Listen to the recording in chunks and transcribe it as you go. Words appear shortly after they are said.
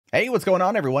Hey, what's going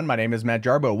on, everyone? My name is Matt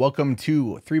Jarbo. Welcome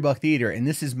to $3 Theater, and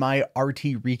this is my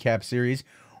RT recap series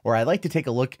where I like to take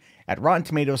a look at Rotten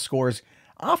Tomatoes scores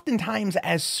oftentimes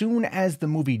as soon as the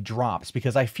movie drops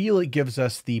because I feel it gives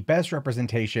us the best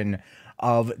representation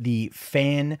of the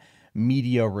fan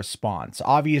media response.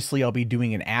 Obviously, I'll be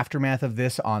doing an aftermath of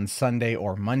this on Sunday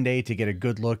or Monday to get a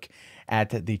good look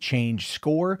at the change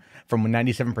score from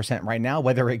 97% right now.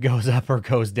 Whether it goes up or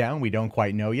goes down, we don't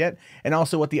quite know yet. And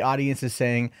also what the audience is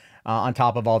saying on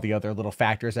top of all the other little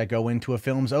factors that go into a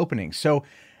film's opening. So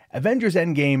Avengers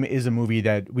Endgame is a movie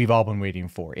that we've all been waiting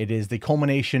for. It is the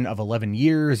culmination of 11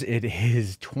 years. It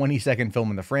is 22nd film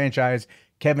in the franchise.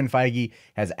 Kevin Feige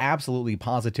has absolutely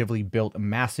positively built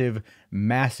massive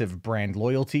brand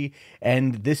loyalty,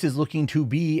 and this is looking to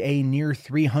be a near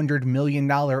 $300 million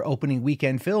opening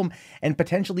weekend film and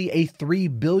potentially a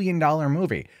 $3 billion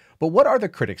movie. But what are the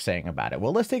critics saying about it?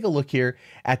 Well, let's take a look here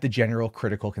at the general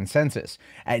critical consensus.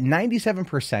 At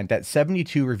 97%, at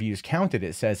 72 reviews counted,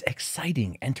 it says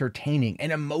exciting, entertaining,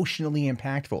 and emotionally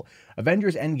impactful.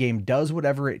 Avengers Endgame does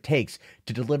whatever it takes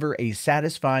to deliver a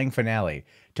satisfying finale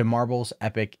to Marvel's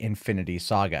epic Infinity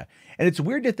Saga. And it's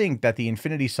weird to think that the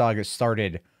Infinity Saga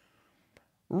started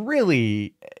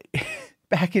really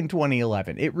back in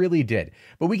 2011. It really did.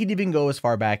 But we could even go as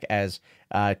far back as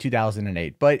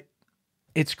 2008. But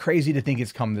it's crazy to think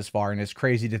it's come this far, and it's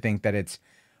crazy to think that it's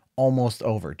almost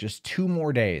over. Just 2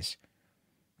 more days.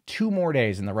 2 more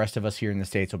days, and the rest of us here in the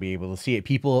States will be able to see it.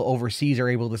 People overseas are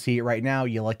able to see it right now,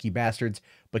 you lucky bastards,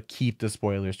 but keep the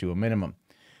spoilers to a minimum.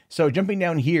 So jumping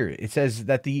down here, it says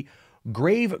that the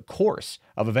grave course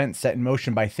of events set in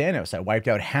motion by Thanos that wiped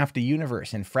out half the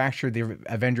universe and fractured the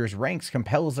Avengers' ranks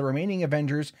compels the remaining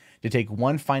Avengers to take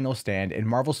one final stand in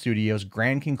Marvel Studios'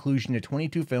 grand conclusion to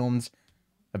 22 films,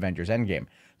 Avengers Endgame.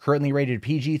 Currently rated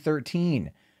PG-13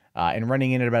 and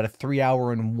running in at about a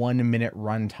 3-hour and 1-minute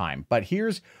runtime. But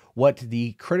here's what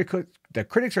the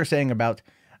critics are saying about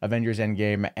Avengers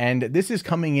Endgame, and this is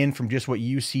coming in from just what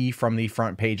you see from the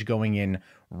front page going in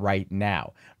right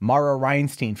now. Mara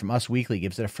Reinstein from Us Weekly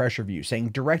gives it a fresh review, saying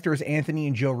directors Anthony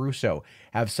and Joe Russo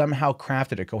have somehow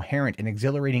crafted a coherent and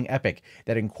exhilarating epic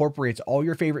that incorporates all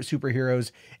your favorite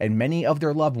superheroes and many of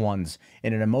their loved ones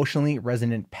in an emotionally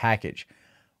resonant package.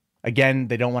 Again,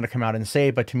 they don't want to come out and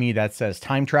say, but to me, that says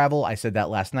time travel. I said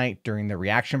that last night during the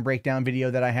reaction breakdown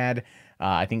video that I had.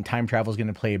 I think time travel is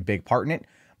going to play a big part in it.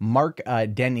 Mark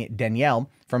Danielle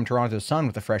from Toronto Sun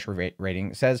with a fresh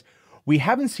rating says, "We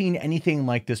haven't seen anything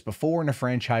like this before in a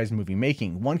franchise movie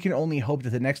making. One can only hope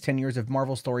that the next 10 years of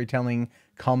Marvel storytelling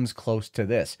comes close to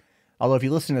this." Although if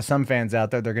you listen to some fans out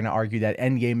there, they're going to argue that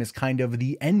Endgame is kind of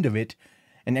the end of it,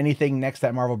 and anything next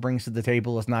that Marvel brings to the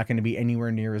table is not going to be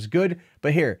anywhere near as good.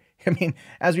 But here, I mean,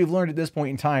 as we've learned at this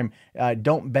point in time,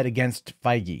 don't bet against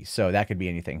Feige. So that could be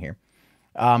anything here.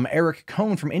 Eric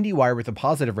Cohn from IndieWire with a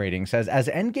positive rating says, as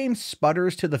Endgame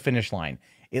sputters to the finish line,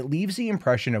 it leaves the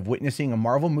impression of witnessing a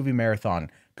Marvel movie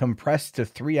marathon compressed to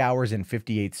 3 hours and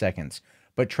 58 seconds.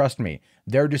 But trust me,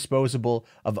 they're disposable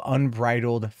of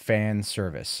unbridled fan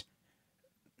service.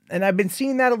 And I've been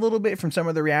seeing that a little bit from some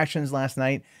of the reactions last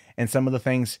night and some of the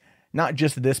things, not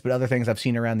just this, but other things I've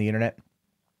seen around the internet,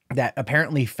 that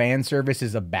apparently fan service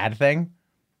is a bad thing.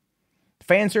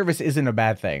 Fan service isn't a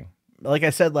bad thing. Like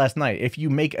I said last night, if you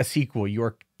make a sequel,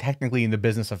 you're technically in the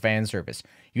business of fan service.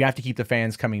 You have to keep the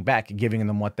fans coming back, giving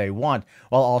them what they want,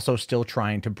 while also still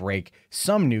trying to break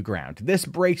some new ground. This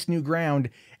breaks new ground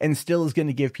and still is going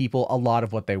to give people a lot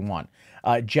of what they want.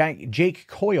 Jake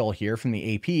Coyle here from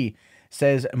the AP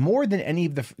says, more than any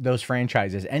of those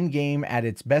franchises, Endgame at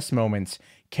its best moments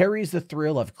carries the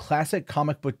thrill of classic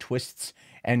comic book twists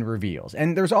and reveals.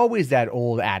 And there's always that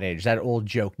old adage, that old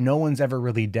joke, no one's ever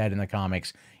really dead in the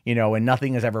comics, you know, and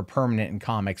nothing is ever permanent in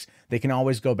comics. They can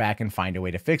always go back and find a way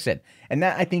to fix it. And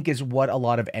that, I think, is what a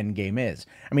lot of Endgame is.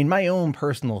 I mean, my own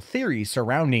personal theories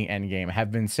surrounding Endgame have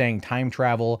been saying time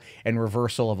travel and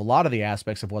reversal of a lot of the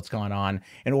aspects of what's gone on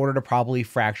in order to probably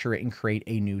fracture it and create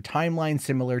a new timeline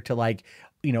similar to, like,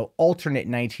 you know, alternate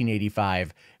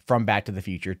 1985 from Back to the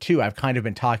Future 2. I've kind of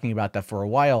been talking about that for a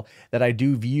while, that I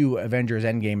do view Avengers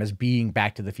Endgame as being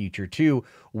Back to the Future 2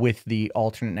 with the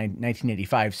alternate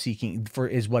 1985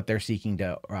 is what they're seeking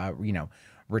to,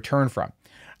 return from.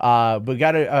 We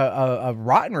got a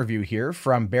rotten review here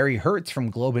from Barry Hertz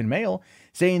from Globe and Mail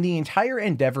saying the entire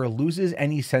endeavor loses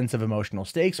any sense of emotional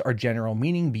stakes or general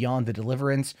meaning beyond the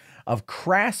deliverance of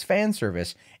crass fan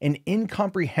service and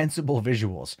incomprehensible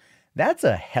visuals. That's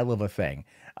a hell of a thing.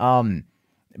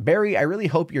 Barry, I really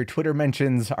hope your Twitter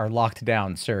mentions are locked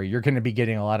down, sir. You're going to be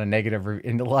getting a lot of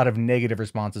negative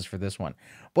responses for this one.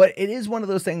 But it is one of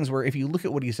those things where if you look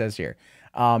at what he says here,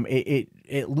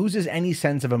 it loses any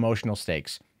sense of emotional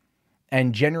stakes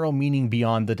and general meaning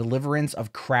beyond the deliverance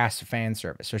of crass fan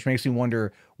service, which makes me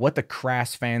wonder what the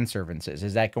crass fan service is.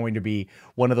 Is that going to be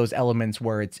one of those elements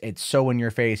where it's so in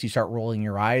your face, you start rolling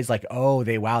your eyes like, oh,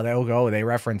 they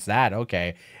reference that.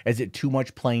 Okay. Is it too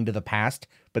much playing to the past?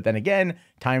 But then again,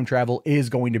 time travel is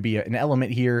going to be an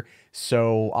element here.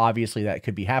 So obviously that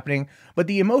could be happening. But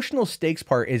the emotional stakes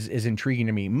part is intriguing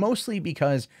to me, mostly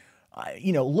because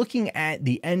looking at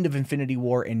the end of Infinity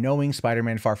War and knowing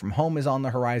Spider-Man Far From Home is on the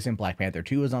horizon, Black Panther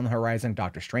 2 is on the horizon,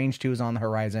 Doctor Strange 2 is on the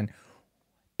horizon,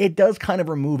 it does kind of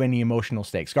remove any emotional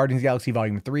stakes. Guardians of the Galaxy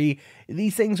Volume 3,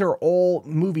 these things are all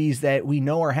movies that we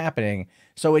know are happening.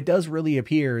 So it does really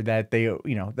appear that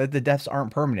that the deaths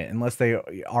aren't permanent unless they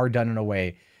are done in a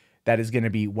way that is going to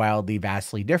be wildly,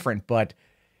 vastly different. But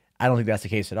I don't think that's the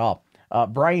case at all.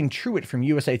 Brian Truitt from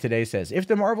USA Today says, if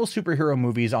the Marvel superhero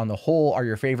movies on the whole are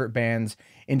your favorite band's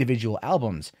individual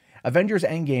albums, Avengers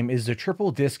Endgame is the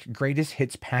triple disc greatest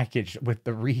hits package with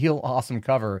the real awesome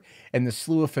cover and the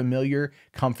slew of familiar,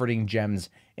 comforting gems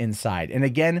inside. And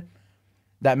again,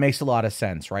 that makes a lot of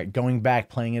sense, right? Going back,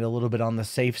 playing it a little bit on the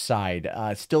safe side,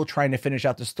 still trying to finish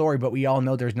out the story, but we all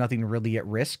know there's nothing really at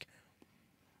risk.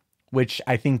 Which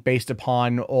I think based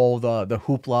upon all the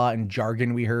hoopla and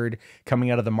jargon we heard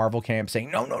coming out of the Marvel camp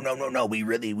saying, no, we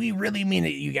really mean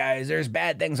it, you guys. There's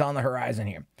bad things on the horizon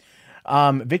here.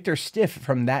 Victor Stiff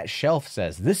from That Shelf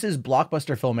says, this is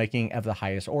blockbuster filmmaking of the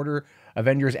highest order.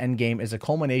 Avengers Endgame is a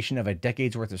culmination of a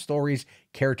decade's worth of stories,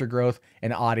 character growth,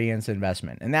 and audience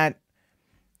investment. And that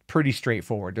pretty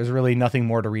straightforward. There's really nothing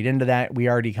more to read into that. We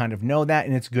already kind of know that,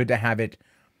 and it's good to have it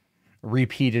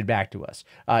repeated back to us.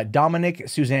 Dominic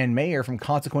Suzanne Mayer from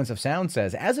Consequence of Sound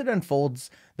says, as it unfolds,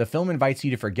 the film invites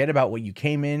you to forget about what you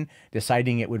came in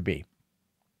deciding it would be.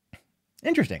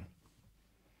 Interesting.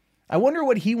 I wonder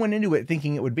what he went into it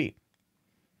thinking it would be.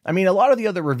 I mean, a lot of the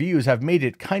other reviews have made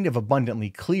it kind of abundantly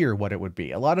clear what it would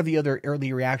be. A lot of the other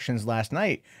early reactions last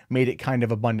night made it kind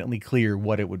of abundantly clear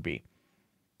what it would be.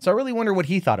 So I really wonder what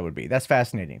he thought it would be. That's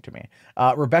fascinating to me.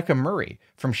 Rebecca Murray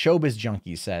from Showbiz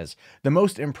Junkie says, the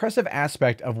most impressive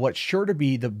aspect of what's sure to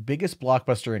be the biggest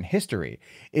blockbuster in history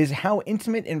is how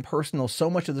intimate and personal so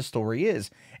much of the story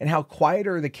is, and how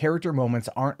quieter the character moments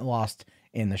aren't lost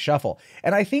in the shuffle.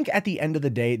 And I think at the end of the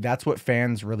day, that's what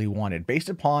fans really wanted. Based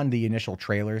upon the initial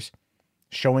trailers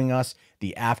showing us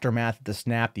the aftermath of the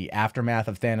snap, the aftermath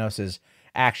of Thanos's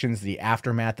actions, the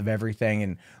aftermath of everything,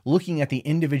 and looking at the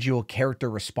individual character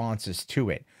responses to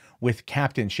it, with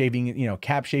Cap shaving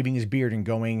his beard and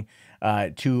going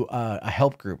to a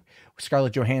help group,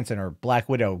 Scarlett Johansson or Black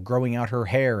Widow growing out her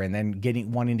hair and then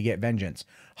wanting to get vengeance,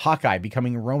 Hawkeye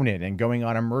becoming Ronin and going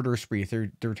on a murder spree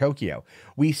through Tokyo.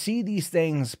 We see these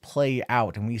things play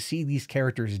out, and we see these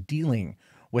characters dealing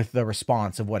with the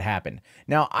response of what happened.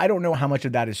 Now, I don't know how much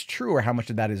of that is true or how much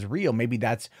of that is real. Maybe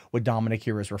that's what Dominic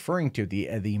here is referring to.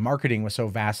 The marketing was so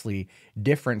vastly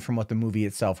different from what the movie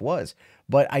itself was.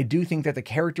 But I do think that the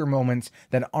character moments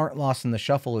that aren't lost in the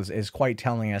shuffle is quite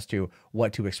telling as to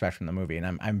what to expect from the movie.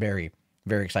 And I'm very,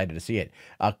 very excited to see it.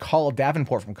 Carl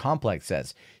Davenport from Complex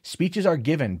says, speeches are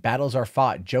given, battles are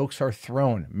fought, jokes are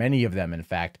thrown, many of them, in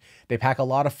fact. They pack a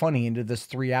lot of funny into this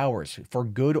 3 hours, for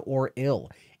good or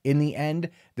ill. In the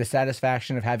end, the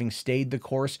satisfaction of having stayed the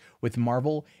course with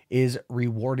Marvel is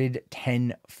rewarded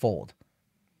tenfold.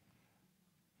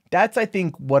 That's, I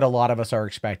think, what a lot of us are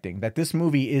expecting, that this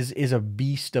movie is a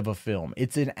beast of a film.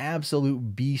 It's an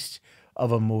absolute beast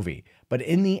of a movie. But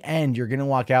in the end, you're going to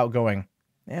walk out going,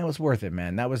 yeah, it was worth it,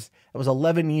 man. That was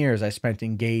 11 years I spent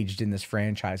engaged in this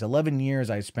franchise. 11 years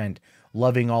I spent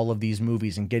loving all of these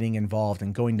movies and getting involved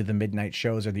and going to the midnight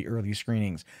shows or the early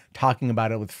screenings, talking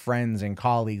about it with friends and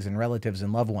colleagues and relatives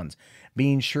and loved ones,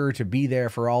 being sure to be there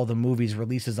for all the movies'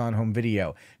 releases on home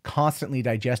video, constantly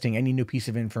digesting any new piece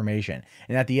of information.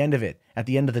 And at the end of it, at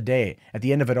the end of the day, at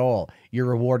the end of it all, you're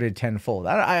rewarded tenfold.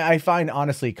 I find,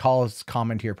 honestly, Call's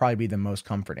comment here probably be the most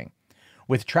comforting,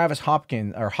 with Travis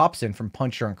Hobson from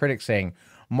Punch Drunk Critics saying,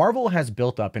 Marvel has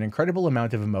built up an incredible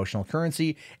amount of emotional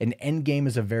currency, and Endgame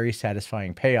is a very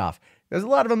satisfying payoff. There's a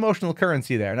lot of emotional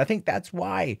currency there, and I think that's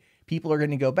why people are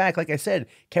going to go back. Like I said,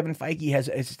 Kevin Feige has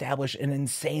established an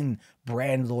insane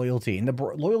brand loyalty, and the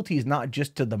loyalty is not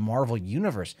just to the Marvel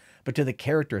universe, but to the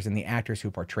characters and the actors who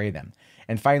portray them.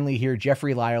 And finally here,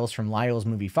 Jeffrey Lyles from Lyles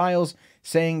Movie Files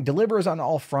saying, delivers on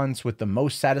all fronts with the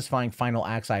most satisfying final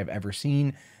acts I have ever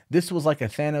seen. This was like a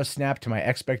Thanos snap to my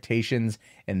expectations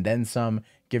and then some,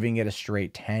 giving it a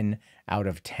straight 10 out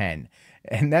of 10.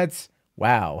 And that's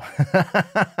Wow.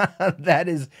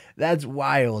 That's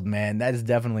wild, man. That is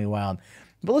definitely wild.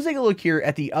 But let's take a look here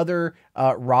at the other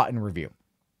Rotten review,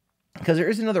 because there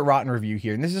is another Rotten review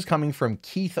here, and this is coming from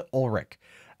Keith Ulrich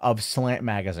of Slant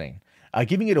Magazine,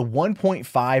 giving it a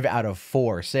 1.5 out of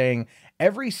 4, saying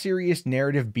every serious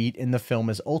narrative beat in the film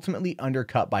is ultimately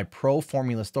undercut by pro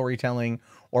formula storytelling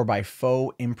or by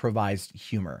faux improvised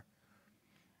humor.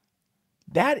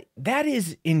 That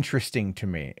is interesting to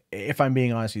me, if I'm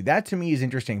being honest with you. That to me is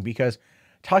interesting because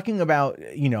talking about,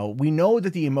 we know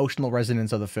that the emotional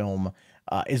resonance of the film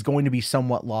is going to be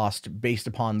somewhat lost based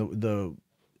upon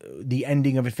the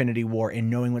ending of Infinity War and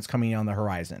knowing what's coming on the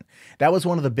horizon. That was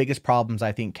one of the biggest problems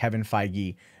I think Kevin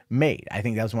Feige made. I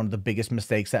think that was one of the biggest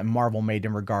mistakes that Marvel made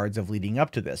in regards of leading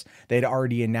up to this. They'd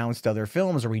already announced other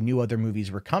films, or we knew other movies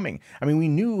were coming. I mean, we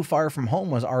knew Far From Home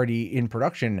was already in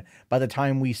production by the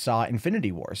time we saw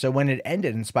Infinity War. So when it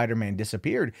ended and Spider-Man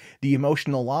disappeared, the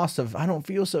emotional loss of, "I don't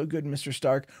feel so good, Mr.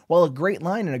 Stark," while a great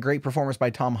line and a great performance by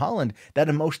Tom Holland, that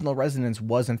emotional resonance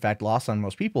was in fact lost on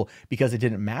most people because it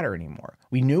didn't matter anymore.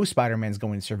 We knew Spider-Man's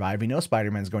going to survive. We know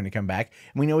Spider-Man's going to come back,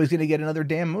 and we know he's going to get another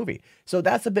damn movie. So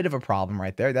that's a bit of a problem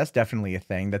right there. That's definitely a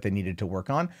thing that they needed to work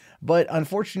on. But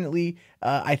unfortunately,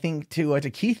 I think to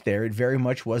Keith there, it very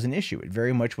much was an issue. It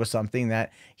very much was something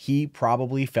that he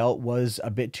probably felt was a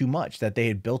bit too much, that they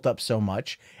had built up so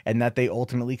much and that they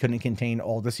ultimately couldn't contain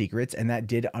all the secrets, and that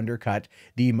did undercut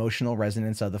the emotional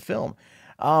resonance of the film.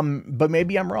 But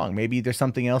maybe I'm wrong. Maybe there's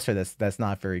something else here that's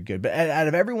not very good. But out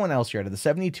of everyone else here, out of the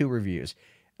 72 reviews,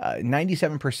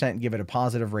 97% give it a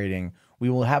positive rating. We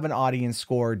will have an audience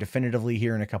score definitively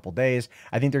here in a couple days.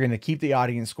 I think they're going to keep the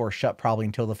audience score shut probably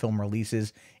until the film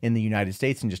releases in the United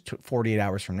States in just 48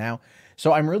 hours from now.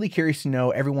 So I'm really curious to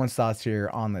know everyone's thoughts here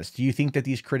on this. Do you think that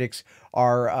these critics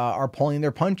are pulling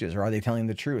their punches, or are they telling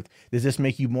the truth? Does this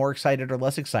make you more excited or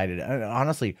less excited?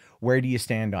 Honestly, where do you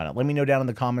stand on it? Let me know down in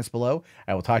the comments below.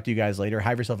 I will talk to you guys later.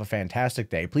 Have yourself a fantastic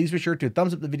day. Please be sure to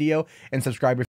thumbs up the video and subscribe if